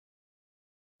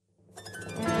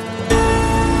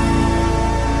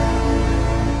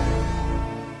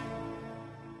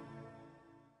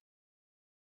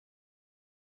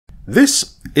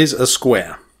This is a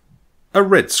square, a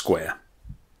red square.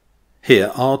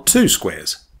 Here are two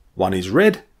squares. One is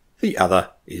red, the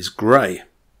other is grey.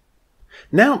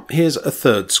 Now here's a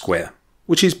third square,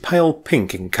 which is pale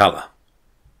pink in colour.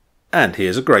 And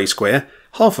here's a grey square,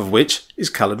 half of which is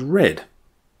coloured red.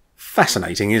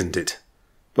 Fascinating, isn't it?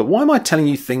 But why am I telling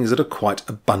you things that are quite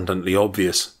abundantly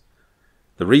obvious?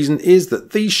 The reason is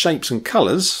that these shapes and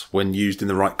colours, when used in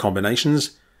the right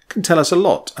combinations, can tell us a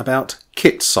lot about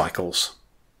kit cycles.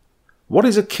 What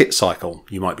is a kit cycle,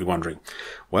 you might be wondering?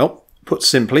 Well, put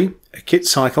simply, a kit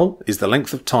cycle is the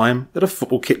length of time that a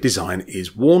football kit design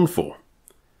is worn for.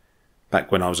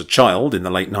 Back when I was a child in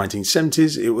the late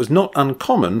 1970s, it was not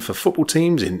uncommon for football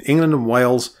teams in England and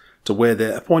Wales to wear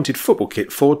their appointed football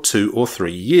kit for 2 or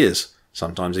 3 years,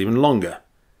 sometimes even longer.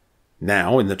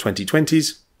 Now, in the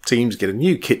 2020s, teams get a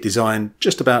new kit design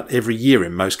just about every year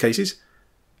in most cases,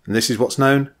 and this is what's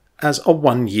known as a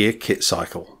 1-year kit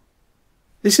cycle.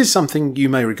 This is something you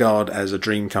may regard as a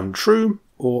dream come true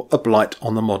or a blight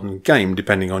on the modern game,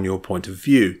 depending on your point of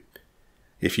view.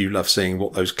 If you love seeing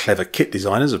what those clever kit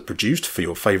designers have produced for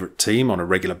your favourite team on a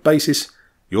regular basis,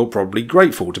 you're probably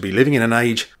grateful to be living in an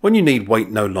age when you need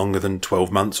wait no longer than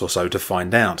 12 months or so to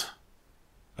find out.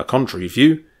 A contrary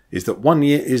view is that 1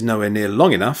 year is nowhere near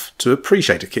long enough to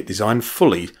appreciate a kit design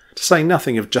fully, to say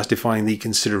nothing of justifying the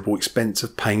considerable expense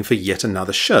of paying for yet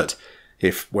another shirt,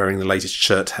 if wearing the latest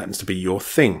shirt happens to be your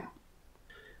thing.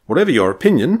 Whatever your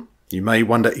opinion, you may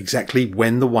wonder exactly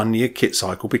when the 1-year kit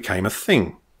cycle became a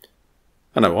thing.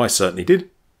 I know I certainly did,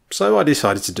 so I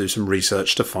decided to do some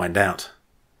research to find out.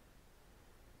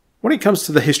 When it comes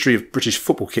to the history of British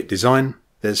football kit design,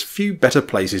 there's few better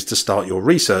places to start your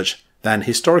research than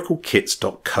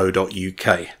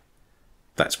historicalkits.co.uk.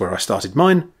 That's where I started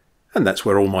mine, and that's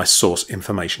where all my source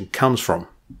information comes from.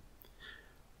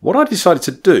 What I decided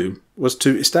to do was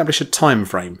to establish a time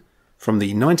frame from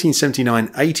the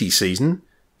 1979-80 season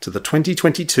to the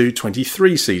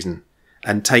 2022-23 season,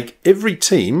 and take every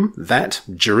team that,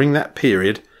 during that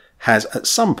period, has at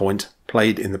some point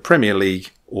played in the Premier League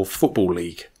or Football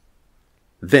League.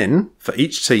 Then, for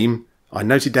each team, I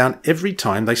noted down every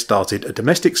time they started a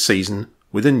domestic season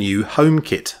with a new home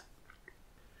kit.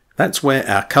 That's where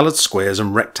our coloured squares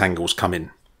and rectangles come in.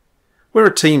 Where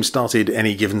a team started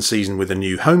any given season with a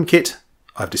new home kit,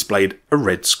 I've displayed a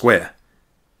red square.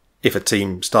 If a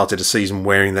team started a season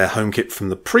wearing their home kit from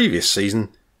the previous season,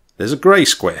 there's a grey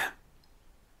square.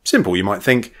 Simple, you might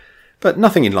think, but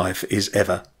nothing in life is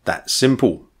ever that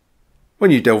simple.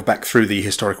 When you delve back through the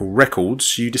historical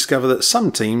records, you discover that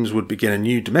some teams would begin a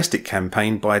new domestic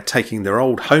campaign by taking their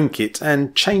old home kit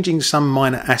and changing some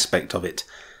minor aspect of it,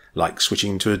 like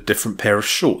switching to a different pair of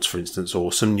shorts, for instance,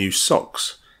 or some new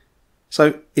socks.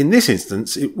 So, in this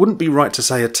instance, it wouldn't be right to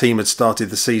say a team had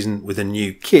started the season with a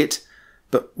new kit,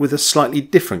 but with a slightly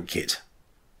different kit.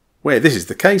 Where this is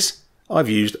the case, I've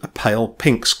used a pale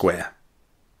pink square.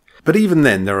 But even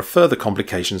then, there are further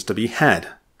complications to be had.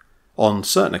 On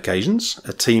certain occasions,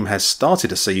 a team has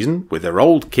started a season with their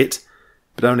old kit,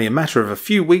 but only a matter of a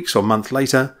few weeks or months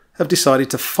later have decided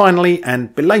to finally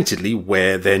and belatedly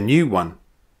wear their new one.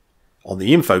 On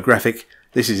the infographic,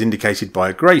 this is indicated by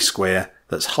a grey square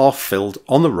that's half filled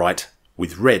on the right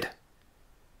with red.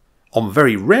 On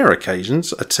very rare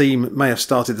occasions, a team may have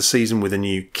started the season with a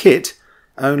new kit,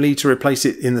 only to replace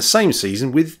it in the same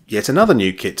season with yet another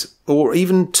new kit, or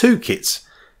even 2 kits.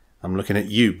 I'm looking at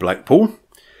you, Blackpool.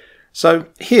 So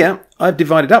here, I've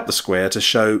divided up the square to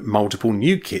show multiple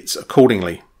new kits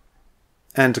accordingly.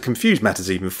 And to confuse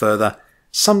matters even further,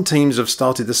 some teams have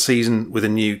started the season with a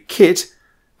new kit,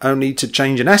 only to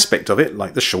change an aspect of it,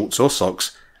 like the shorts or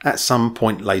socks, at some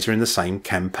point later in the same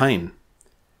campaign.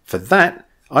 For that,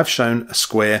 I've shown a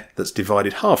square that's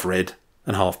divided half red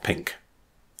and half pink.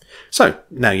 So,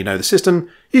 now you know the system,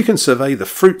 you can survey the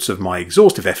fruits of my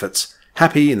exhaustive efforts,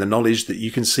 happy in the knowledge that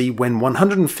you can see when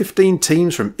 115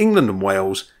 teams from England and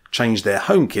Wales changed their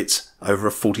home kits over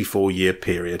a 44-year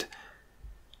period.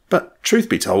 But truth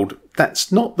be told, that's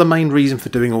not the main reason for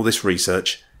doing all this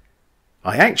research.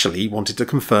 I actually wanted to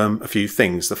confirm a few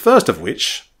things, the first of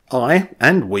which I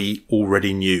and we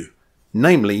already knew,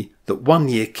 namely that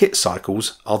 1-year kit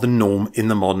cycles are the norm in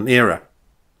the modern era.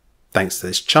 Thanks to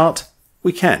this chart,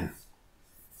 we can.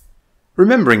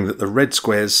 Remembering that the red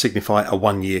squares signify a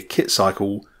 1-year kit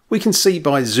cycle, we can see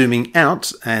by zooming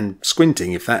out and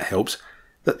squinting if that helps,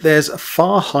 that there's a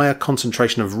far higher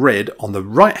concentration of red on the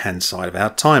right-hand side of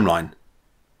our timeline.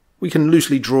 We can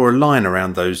loosely draw a line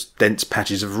around those dense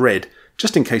patches of red,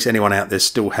 just in case anyone out there's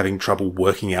still having trouble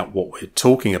working out what we're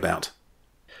talking about.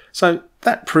 So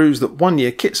that proves that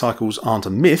 1-year kit cycles aren't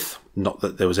a myth, not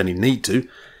that there was any need to,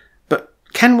 but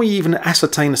can we even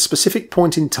ascertain a specific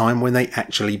point in time when they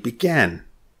actually began?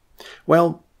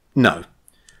 Well, no.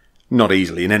 Not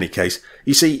easily in any case.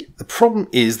 You see, the problem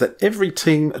is that every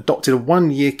team adopted a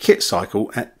one-year kit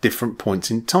cycle at different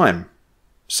points in time.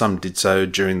 Some did so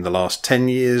during the last 10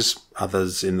 years,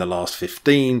 others in the last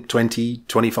 15, 20,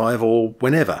 25 or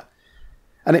whenever.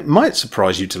 And it might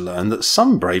surprise you to learn that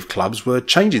some brave clubs were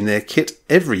changing their kit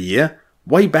every year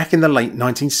way back in the late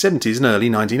 1970s and early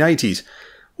 1980s,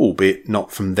 albeit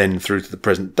not from then through to the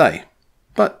present day.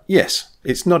 But yes,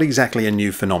 it's not exactly a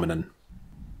new phenomenon.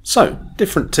 So,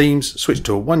 different teams switch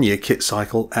to a one-year kit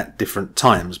cycle at different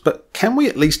times, but can we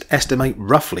at least estimate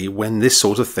roughly when this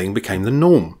sort of thing became the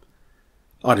norm?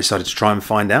 I decided to try and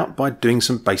find out by doing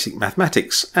some basic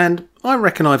mathematics, and I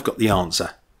reckon I've got the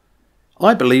answer.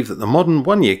 I believe that the modern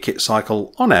one-year kit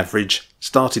cycle, on average,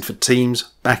 started for teams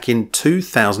back in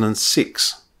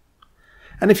 2006.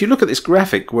 And if you look at this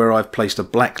graphic where I've placed a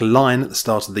black line at the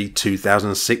start of the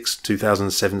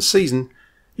 2006-2007 season,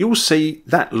 you'll see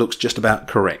that looks just about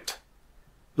correct.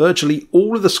 Virtually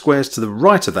all of the squares to the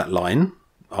right of that line,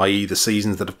 i.e. the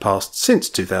seasons that have passed since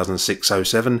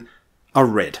 2006-07, are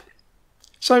red.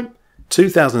 So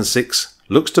 2006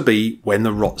 looks to be when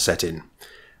the rot set in.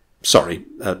 Sorry,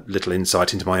 a little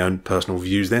insight into my own personal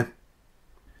views there.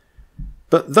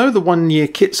 But though the one-year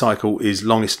kit cycle is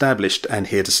long established and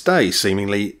here to stay,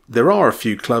 seemingly, there are a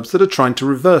few clubs that are trying to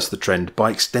reverse the trend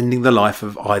by extending the life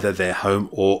of either their home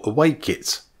or away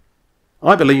kits.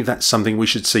 I believe that's something we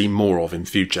should see more of in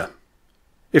future.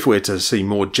 If we're to see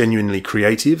more genuinely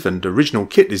creative and original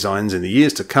kit designs in the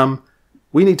years to come,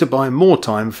 we need to buy more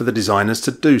time for the designers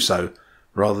to do so,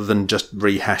 rather than just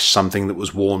rehash something that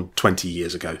was worn 20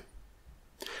 years ago.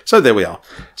 So there we are,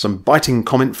 some biting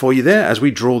comment for you there as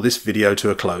we draw this video to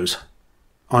a close.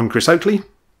 I'm Chris Oakley,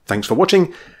 thanks for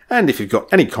watching, and if you've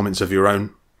got any comments of your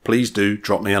own, please do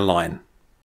drop me a line.